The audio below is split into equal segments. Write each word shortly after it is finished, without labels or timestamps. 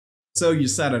So you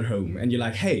sat at home and you're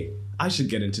like, hey, I should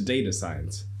get into data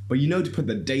science. But you know, to put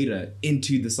the data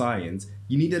into the science,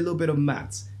 you need a little bit of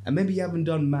maths. And maybe you haven't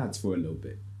done maths for a little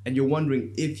bit. And you're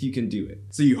wondering if you can do it.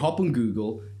 So you hop on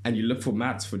Google and you look for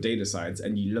maths for data science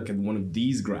and you look at one of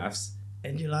these graphs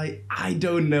and you're like, I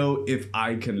don't know if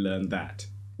I can learn that.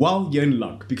 Well, you're in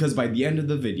luck, because by the end of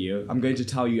the video, I'm going to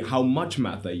tell you how much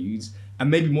math I use,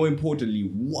 and maybe more importantly,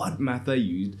 what math I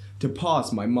used to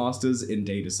pass my master's in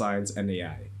data science and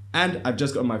AI. And I've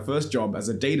just got my first job as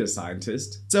a data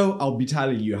scientist, so I'll be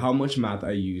telling you how much math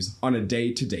I use on a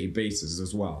day-to-day basis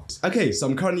as well. Okay, so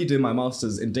I'm currently doing my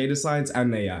master's in data science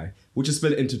and AI, which is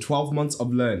split into 12 months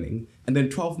of learning and then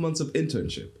 12 months of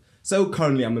internship. So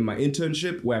currently I'm in my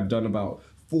internship, where I've done about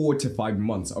 4 to 5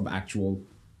 months of actual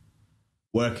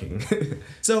working.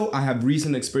 So I have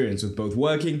recent experience with both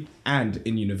working and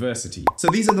in university. So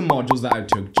these are the modules that I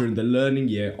took during the learning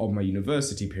year of my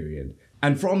university period.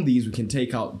 And from these, we can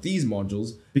take out these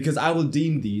modules because I will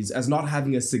deem these as not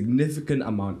having a significant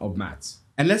amount of maths.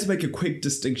 And let's make a quick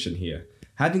distinction here.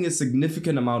 Having a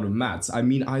significant amount of maths, I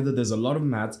mean either there's a lot of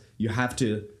maths you have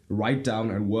to write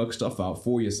down and work stuff out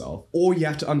for yourself, or you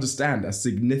have to understand a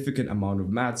significant amount of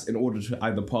maths in order to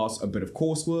either pass a bit of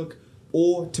coursework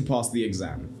or to pass the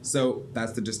exam. So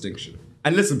that's the distinction.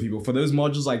 And listen people, for those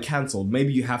modules I cancelled,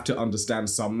 maybe you have to understand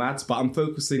some maths, but I'm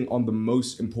focusing on the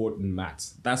most important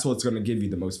maths. That's what's going to give you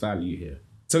the most value here.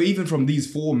 So even from these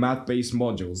 4 math-based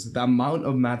modules, the amount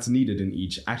of maths needed in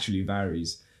each actually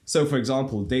varies. So for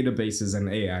example, databases and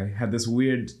AI had this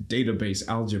weird database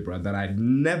algebra that I'd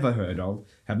never heard of,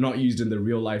 have not used in the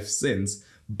real life since,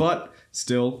 but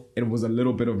still, it was a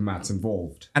little bit of maths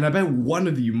involved. And I bet one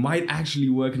of you might actually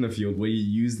work in a field where you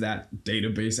use that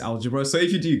database algebra. So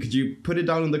if you do, could you put it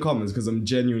down in the comments, because I'm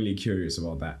genuinely curious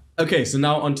about that. Okay, so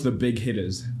now onto the big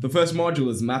hitters. The first module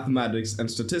is mathematics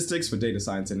and statistics for data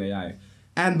science and AI.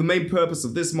 And the main purpose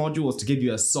of this module was to give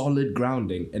you a solid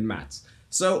grounding in maths.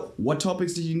 So, what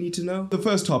topics did you need to know? The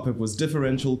first topic was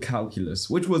differential calculus,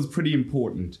 which was pretty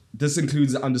important. This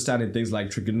includes understanding things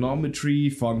like trigonometry,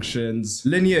 functions,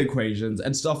 linear equations,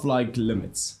 and stuff like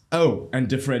limits. Oh, and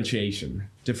differentiation.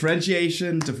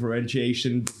 Differentiation.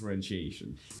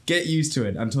 Get used to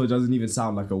it until it doesn't even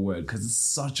sound like a word, because it's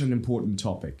such an important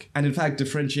topic. And in fact,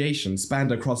 differentiation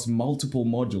spanned across multiple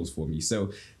modules for me,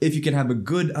 so if you can have a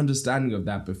good understanding of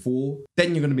that before,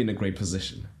 then you're going to be in a great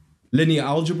position. Linear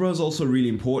algebra is also really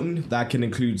important. That can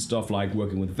include stuff like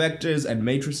working with vectors and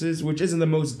matrices, which isn't the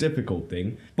most difficult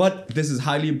thing, but this is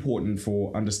highly important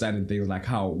for understanding things like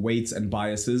how weights and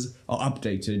biases are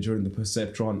updated during the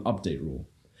perceptron update rule.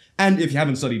 And if you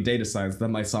haven't studied data science, that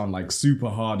might sound like super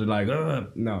hard and like,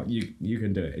 no, you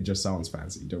can do it. It just sounds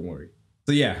fancy, don't worry.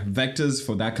 So yeah, vectors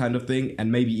for that kind of thing,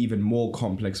 and maybe even more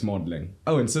complex modeling.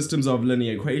 Oh, and systems of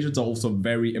linear equations are also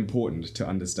very important to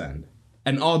understand.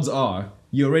 And odds are,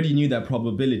 you already knew that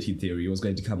probability theory was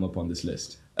going to come up on this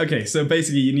list. Okay, so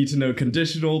basically you need to know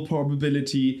conditional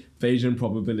probability, Bayesian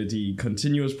probability,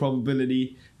 continuous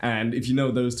probability, and if you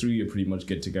know those 3, you're pretty much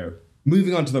good to go.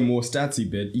 Moving on to the more statsy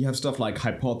bit, you have stuff like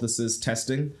hypothesis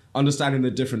testing, understanding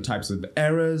the different types of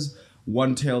errors,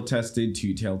 one-tailed testing,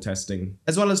 two-tailed testing,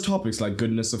 as well as topics like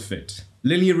goodness of fit.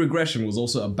 Linear regression was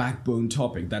also a backbone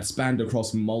topic that spanned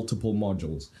across multiple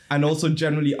modules, and also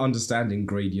generally understanding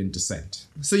gradient descent.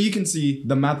 So you can see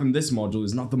the math in this module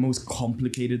is not the most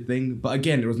complicated thing, but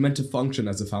again, it was meant to function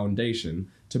as a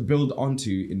foundation to build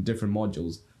onto in different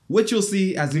modules, which you'll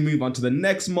see as we move on to the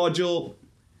next module,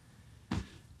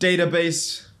 data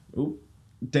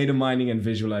mining and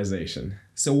visualization.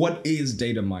 So what is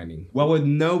data mining? Well, with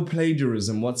no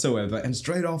plagiarism whatsoever and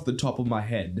straight off the top of my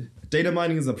head, data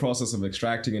mining is the process of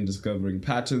extracting and discovering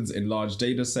patterns in large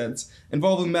data sets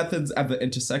involving methods at the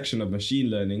intersection of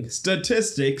machine learning,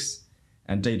 statistics,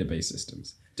 and database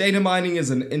systems. Data mining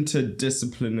is an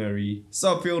interdisciplinary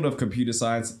subfield of computer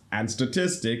science and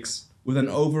statistics with an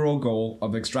overall goal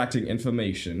of extracting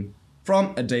information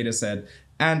from a data set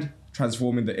and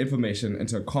transforming the information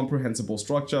into a comprehensible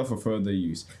structure for further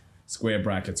use. Square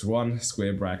brackets 1,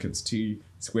 square brackets 2,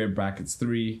 square brackets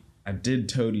 3. I did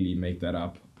totally make that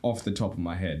up off the top of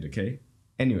my head, okay?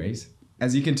 Anyways,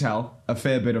 as you can tell, a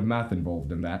fair bit of math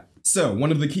involved in that. So,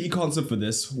 one of the key concepts for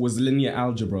this was linear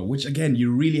algebra, which again,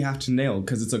 you really have to nail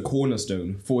because it's a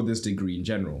cornerstone for this degree in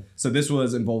general. So this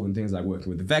was involving things like working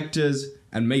with vectors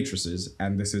and matrices,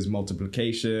 and this is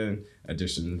multiplication,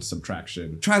 addition,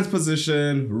 subtraction,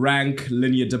 transposition, rank,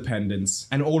 linear dependence,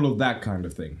 and all of that kind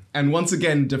of thing. And once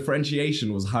again,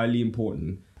 differentiation was highly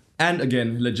important. And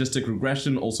again, logistic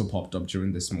regression also popped up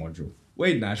during this module.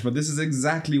 Wait, Nash, but this is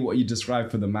exactly what you described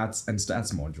for the maths and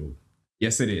stats module.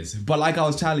 Yes, it is. But like I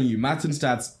was telling you, maths and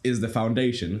stats is the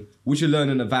foundation, which you learn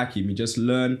in a vacuum. You just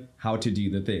learn how to do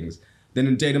the things. Then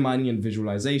in data mining and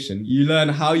visualization, you learn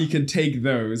how you can take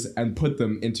those and put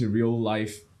them into real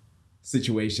life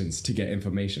situations to get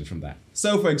information from that.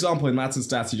 So for example, in maths and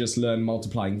stats, you just learn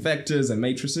multiplying vectors and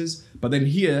matrices, but then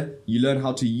here you learn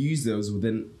how to use those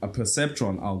within a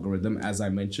perceptron algorithm, as I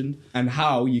mentioned, and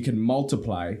how you can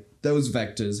multiply those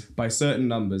vectors by certain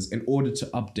numbers in order to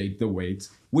update the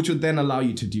weights, which would then allow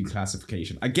you to do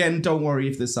classification. Again, don't worry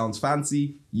if this sounds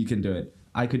fancy, you can do it.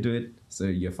 I could do it, so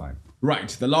you're fine. Right,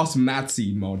 the last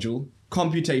mathsy module,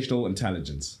 Computational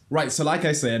Intelligence. Right, so like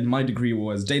I said, my degree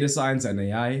was data science and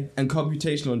AI, and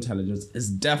computational intelligence is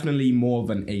definitely more of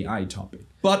an AI topic.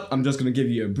 But I'm just going to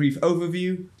give you a brief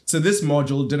overview. So this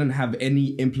module didn't have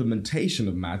any implementation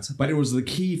of maths, but it was the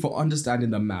key for understanding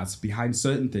the maths behind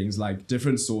certain things like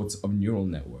different sorts of neural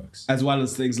networks, as well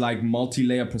as things like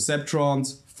multi-layer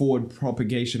perceptrons, forward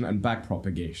propagation, and back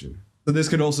propagation. So this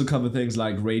could also cover things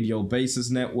like radial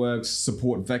basis networks,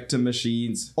 support vector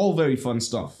machines, all very fun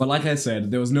stuff. But like I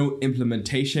said, there was no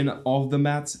implementation of the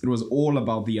maths, it was all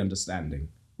about the understanding.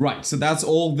 Right, so that's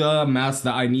all the maths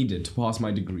that I needed to pass my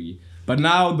degree. But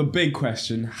now the big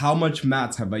question, how much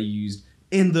maths have I used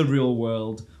in the real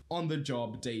world, on the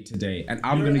job, day to day? And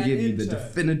I'm going to give you the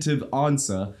definitive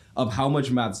answer of how much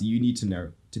maths you need to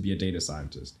know to be a data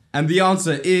scientist. And the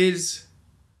answer is,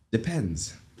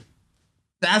 depends.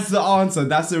 That's the answer.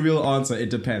 That's the real answer.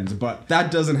 It depends. But that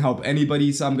doesn't help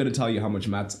anybody. So I'm going to tell you how much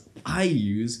maths I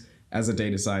use as a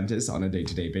data scientist on a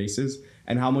day-to-day basis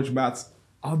and how much maths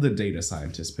other data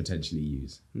scientists potentially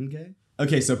use.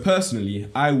 Okay, so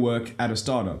personally, I work at a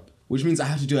startup, which means I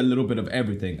have to do a little bit of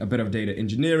everything. A bit of data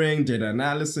engineering, data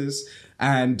analysis,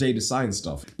 and data science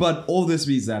stuff. But all this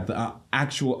means that the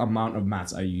actual amount of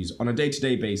maths I use on a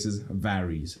day-to-day basis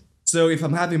varies. So if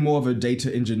I'm having more of a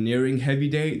data engineering heavy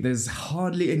day, there's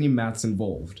hardly any maths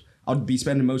involved. I'd be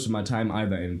spending most of my time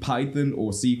either in Python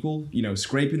or SQL,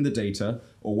 scraping the data,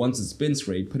 or once it's been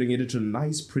scraped, putting it into a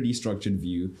nice, pretty structured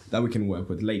view that we can work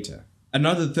with later.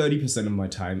 Another 30% of my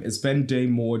time is spent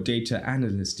doing more data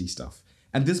analyst-y stuff.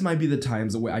 And this might be the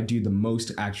times where I do the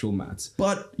most actual maths.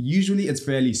 But usually it's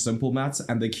fairly simple maths,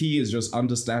 and the key is just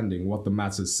understanding what the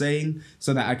maths is saying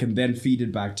so that I can then feed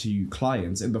it back to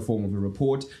clients in the form of a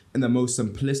report in the most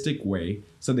simplistic way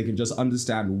so they can just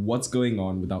understand what's going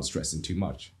on without stressing too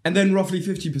much. And then roughly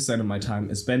 50% of my time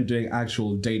is spent doing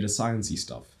actual data sciencey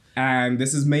stuff. And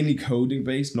this is mainly coding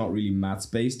based, not really maths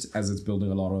based, as it's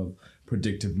building a lot of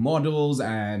predictive models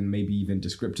and maybe even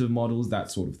descriptive models,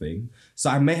 that sort of thing. So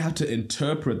I may have to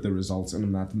interpret the results in a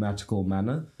mathematical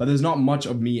manner, but there's not much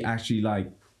of me actually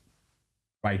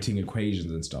writing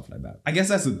equations and stuff like that. I guess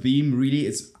that's the theme, really.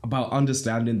 It's about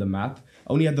understanding the math.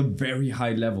 Only at the very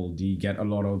high level do you get a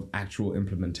lot of actual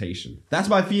implementation. That's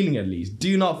my feeling, at least.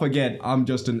 Do not forget, I'm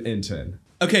just an intern.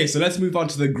 Okay, so let's move on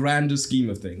to the grander scheme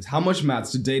of things. How much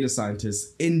maths do data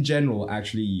scientists in general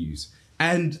actually use?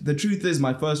 And the truth is,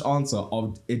 my first answer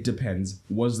of it depends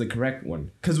was the correct one.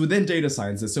 Because within data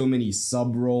science, there's so many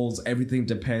sub-roles, everything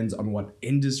depends on what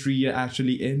industry you're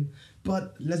actually in.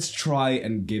 But let's try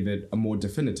and give it a more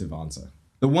definitive answer.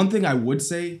 The one thing I would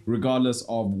say, regardless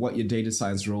of what your data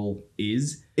science role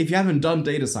is, if you haven't done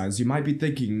data science, you might be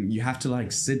thinking you have to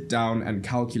sit down and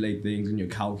calculate things in your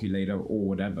calculator or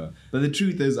whatever. But the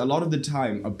truth is, a lot of the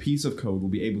time, a piece of code will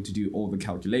be able to do all the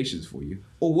calculations for you.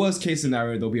 Or worst case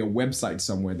scenario, there'll be a website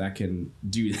somewhere that can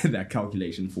do that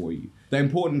calculation for you. The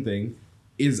important thing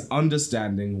is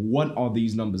understanding what are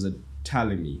these numbers are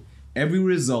telling me. Every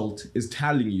result is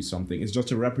telling you something. It's just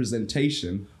a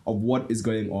representation of what is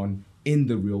going on in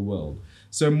the real world.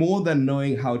 So more than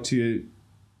knowing how to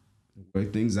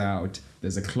work things out,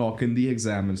 there's a clock in the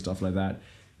exam and stuff like that,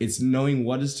 it's knowing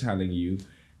what it's telling you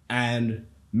and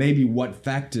maybe what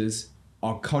factors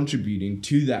are contributing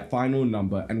to that final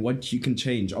number and what you can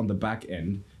change on the back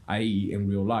end, i.e. in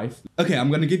real life. Okay,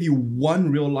 I'm gonna give you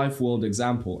one real life world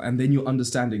example and then you'll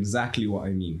understand exactly what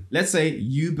I mean. Let's say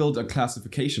you build a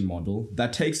classification model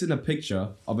that takes in a picture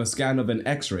of a scan of an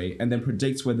X-ray and then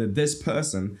predicts whether this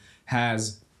person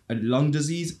has a lung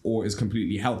disease or is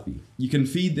completely healthy. You can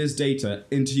feed this data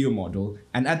into your model,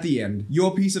 and at the end,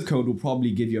 your piece of code will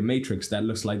probably give you a matrix that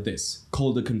looks like this,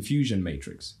 called a confusion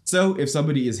matrix. So if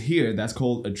somebody is here, that's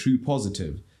called a true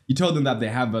positive. You told them that they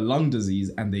have a lung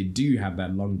disease and they do have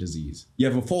that lung disease. You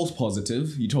have a false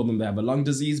positive. You told them they have a lung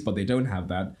disease but they don't have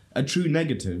that. A true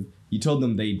negative. You told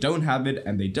them they don't have it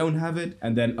and they don't have it.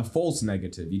 And then a false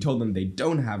negative. You told them they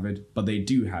don't have it but they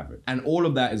do have it. And all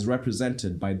of that is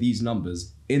represented by these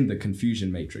numbers in the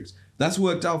confusion matrix. That's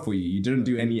worked out for you. You didn't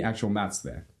do any actual maths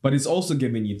there. But it's also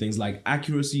giving you things like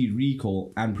accuracy,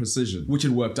 recall, and precision, which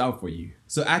it worked out for you.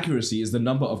 So accuracy is the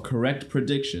number of correct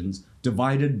predictions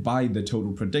divided by the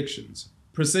total predictions.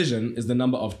 Precision is the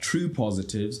number of true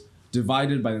positives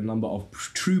divided by the number of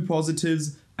true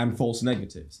positives and false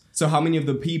negatives. So how many of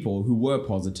the people who were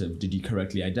positive did you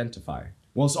correctly identify?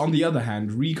 Whilst on the other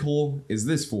hand, recall is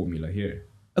this formula here.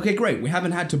 Okay, great, we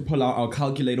haven't had to pull out our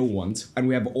calculator once, and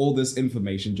we have all this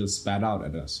information just spat out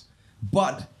at us.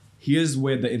 But here's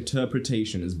where the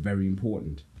interpretation is very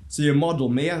important. So your model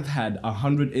may have had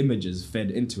 100 images fed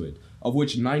into it, of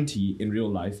which 90 in real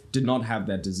life did not have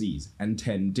that disease, and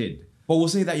 10 did. But we'll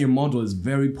say that your model is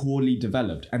very poorly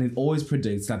developed, and it always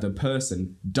predicts that the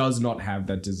person does not have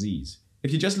that disease. If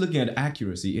you're just looking at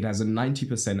accuracy, it has a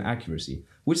 90% accuracy,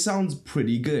 which sounds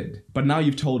pretty good. But now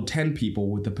you've told 10 people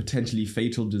with a potentially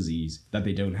fatal disease that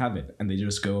they don't have it, and they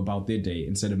just go about their day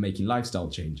instead of making lifestyle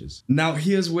changes. Now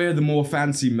here's where the more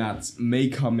fancy maths may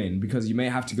come in, because you may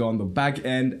have to go on the back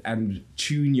end and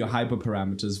tune your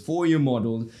hyperparameters for your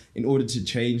model in order to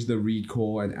change the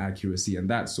recall and accuracy and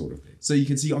that sort of thing. So you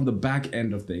can see on the back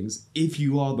end of things, if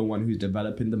you are the one who's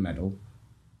developing the model,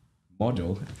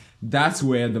 that's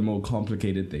where the more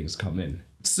complicated things come in.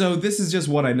 So this is just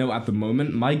what I know at the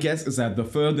moment. My guess is that the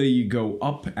further you go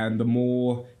up and the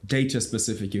more data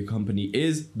specific your company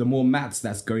is, the more maths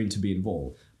that's going to be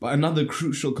involved. But another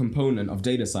crucial component of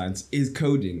data science is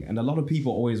coding. And a lot of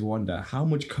people always wonder how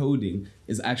much coding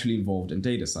is actually involved in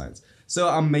data science. So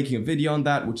I'm making a video on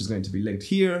that, which is going to be linked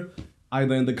here,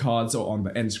 either in the cards or on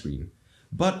the end screen.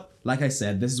 But like I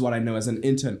said, this is what I know as an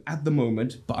intern at the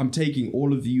moment, but I'm taking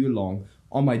all of you along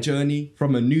on my journey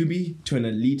from a newbie to an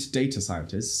elite data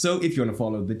scientist. So if you want to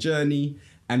follow the journey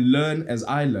and learn as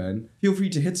I learn, feel free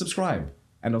to hit subscribe,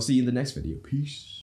 and I'll see you in the next video. Peace.